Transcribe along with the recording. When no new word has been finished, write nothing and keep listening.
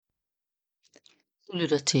Du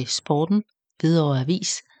lytter til Sporten, Hvidovre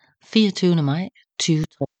Avis, 24. maj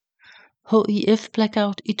 2023.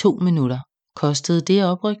 HIF-blackout i 2 minutter. Kostede det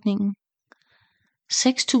oprykningen?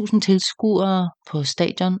 6.000 tilskuere på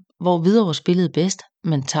stadion, hvor Hvidovre spillede bedst,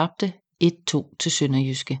 men tabte 1-2 til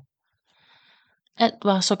SønderjyskE. Alt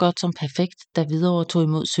var så godt som perfekt, da Hvidovre tog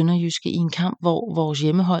imod SønderjyskE i en kamp, hvor vores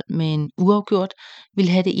hjemmehold med en uafgjort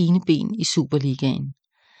ville have det ene ben i Superligaen.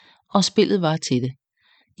 Og spillet var til det.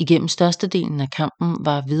 Igennem størstedelen af kampen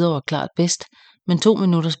var Hvidovre klart bedst, men 2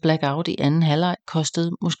 minutters blackout i anden halvleg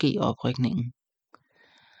kostede måske oprykningen.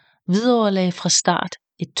 Hvidovre lagde fra start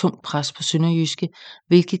et tungt pres på SønderjyskE,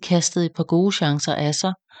 hvilket kastede et par gode chancer af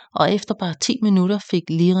sig, og efter bare 10 minutter fik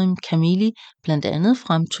Lirim Kamili blandt andet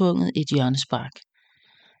fremtvunget et hjørnespark.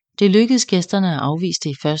 Det lykkedes gæsterne at afvise det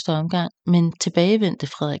i første omgang, men tilbagevendte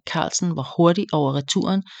Frederik Carlsen var hurtig over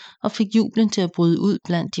returen og fik jublen til at bryde ud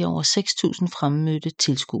blandt de over 6.000 fremmødte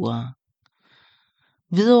tilskuere.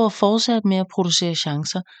 Hvidovre fortsatte med at producere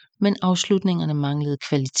chancer, men afslutningerne manglede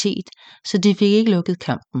kvalitet, så de fik ikke lukket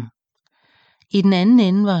kampen. I den anden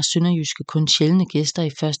ende var SønderjyskE kun sjældne gæster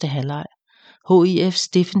i første halvleg. HIF's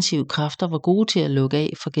defensive kræfter var gode til at lukke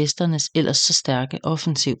af for gæsternes ellers så stærke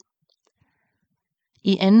offensiv.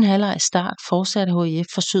 I anden halvleg start fortsatte HIF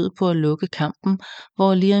forsøget på at lukke kampen,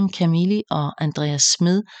 hvor Lirim Kamili og Andreas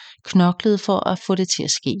Smed knoklede for at få det til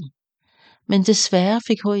at ske. Men desværre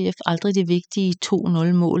fik HIF aldrig det vigtige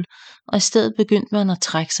 2-0-mål, og i stedet begyndte man at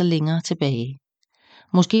trække sig længere tilbage.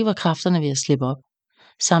 Måske var kræfterne ved at slippe op,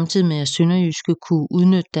 samtidig med at SønderjyskE kunne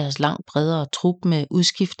udnytte deres langt bredere trup med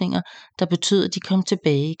udskiftninger, der betød, at de kom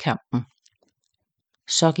tilbage i kampen.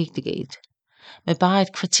 Så gik det galt. Med bare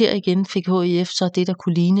et kvarter igen fik HIF så det, der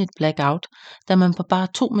kunne ligne et blackout, da man på bare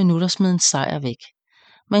 2 minutter smed en sejr væk.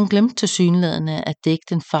 Man glemte tilsyneladende at dække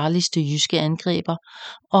den farligste jyske angriber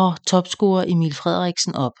og topscorer Emil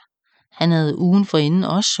Frederiksen op. Han havde ugen forinden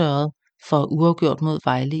også sørget for uafgjort mod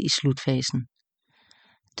Vejle i slutfasen.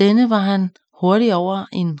 Denne gang var han hurtig over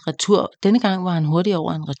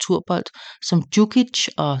en returbold, som Djukic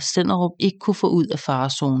og Stenderup ikke kunne få ud af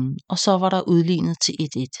farezonen, og så var der udlignet til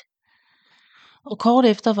 1-1. Og kort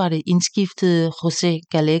efter var det indskiftede José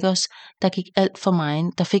Gallegos, der fik alt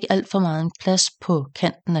for meget plads på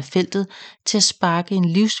kanten af feltet til at sparke en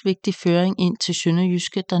livsvigtig føring ind til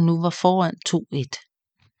SønderjyskE, der nu var foran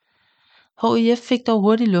 2-1. HIF fik dog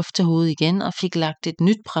hurtigt luft til hovedet igen og fik lagt et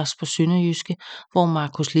nyt pres på SønderjyskE, hvor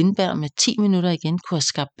Markus Lindberg med 10 minutter igen kunne have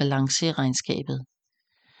skabt balance i regnskabet.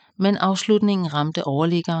 Men afslutningen ramte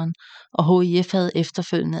overliggeren, og HIF havde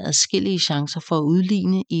efterfølgende adskillige chancer for at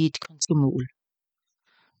udligne i et mål.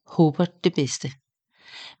 Håber det bedste.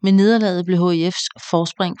 Med nederlaget blev HIF's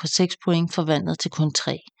forspring på 6 point forvandlet til kun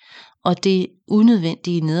 3, og det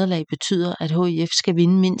unødvendige nederlag betyder, at HIF skal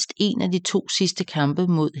vinde mindst en af de 2 sidste kampe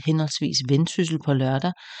mod henholdsvis Vendsyssel på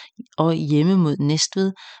lørdag og hjemme mod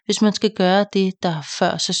Næstved, hvis man skal gøre det, der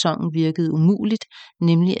før sæsonen virkede umuligt,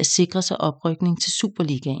 nemlig at sikre sig oprykning til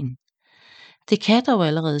Superligaen. Det kan dog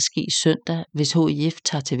allerede ske søndag, hvis HIF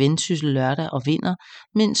tager til Vendsyssel lørdag og vinder,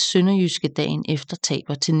 mens SønderjyskE dagen efter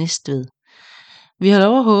taber til Næstved. Vi har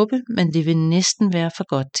lov at håbe, men det vil næsten være for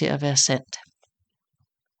godt til at være sandt.